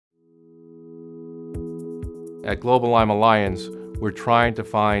At Global Lyme Alliance, we're trying to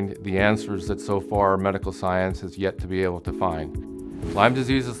find the answers that so far medical science has yet to be able to find. Lyme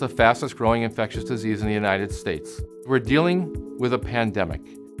disease is the fastest growing infectious disease in the United States. We're dealing with a pandemic.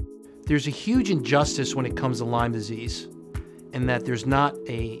 There's a huge injustice when it comes to Lyme disease, in that there's not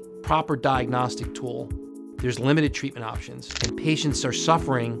a proper diagnostic tool. There's limited treatment options, and patients are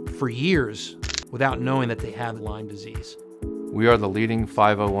suffering for years without knowing that they have Lyme disease. We are the leading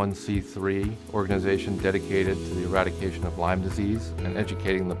 501c3 organization dedicated to the eradication of Lyme disease and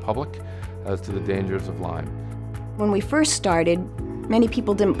educating the public as to the dangers of Lyme. When we first started, many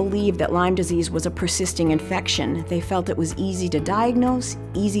people didn't believe that Lyme disease was a persisting infection. They felt it was easy to diagnose,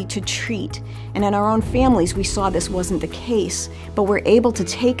 easy to treat. And in our own families, we saw this wasn't the case. But we're able to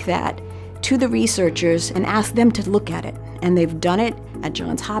take that to the researchers and ask them to look at it. And they've done it at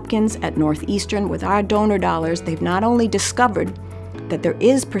Johns Hopkins, at Northeastern. With our donor dollars, they've not only discovered that there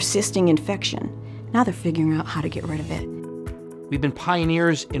is persisting infection, now they're figuring out how to get rid of it. We've been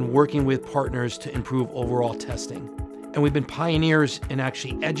pioneers in working with partners to improve overall testing. And we've been pioneers in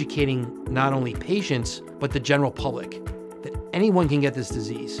actually educating not only patients, but the general public, that anyone can get this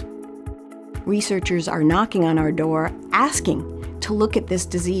disease. Researchers are knocking on our door, asking to look at this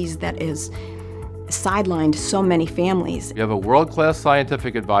disease that is sidelined so many families. We have a world-class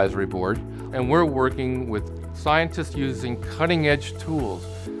scientific advisory board, and we're working with scientists using cutting-edge tools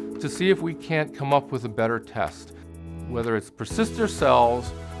to see if we can't come up with a better test. Whether it's persister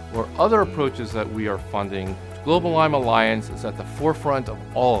cells or other approaches that we are funding, Global Lyme Alliance is at the forefront of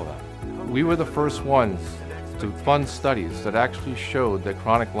all of them. We were the first ones to fund studies that actually showed that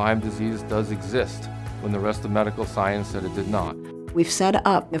chronic Lyme disease does exist when the rest of medical science said it did not. We've set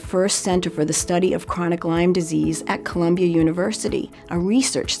up the first Center for the Study of Chronic Lyme Disease at Columbia University, a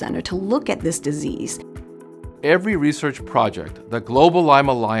research center to look at this disease. Every research project that Global Lyme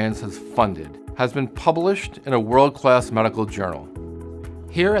Alliance has funded has been published in a world-class medical journal.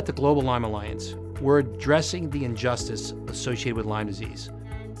 Here at the Global Lyme Alliance, we're addressing the injustice associated with Lyme disease.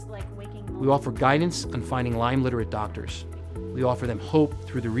 We offer guidance on finding Lyme-literate doctors. We offer them hope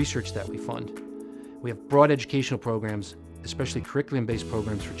through the research that we fund. We have broad educational programs, especially curriculum-based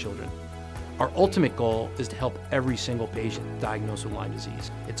programs for children. Our ultimate goal is to help every single patient diagnosed with Lyme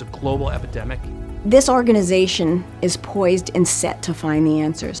disease. It's a global epidemic. This organization is poised and set to find the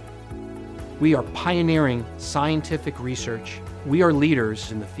answers. We are pioneering scientific research. We are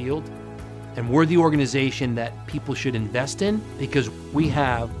leaders in the field, and we're the organization that people should invest in because we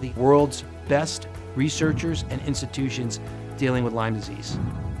have the world's best researchers and institutions dealing with Lyme disease.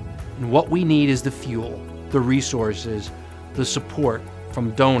 And what we need is the fuel, the resources, the support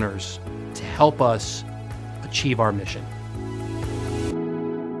from donors to help us achieve our mission.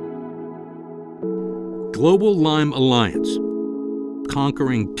 Global Lyme Alliance,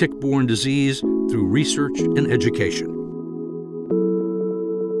 conquering tick-borne disease through research and education.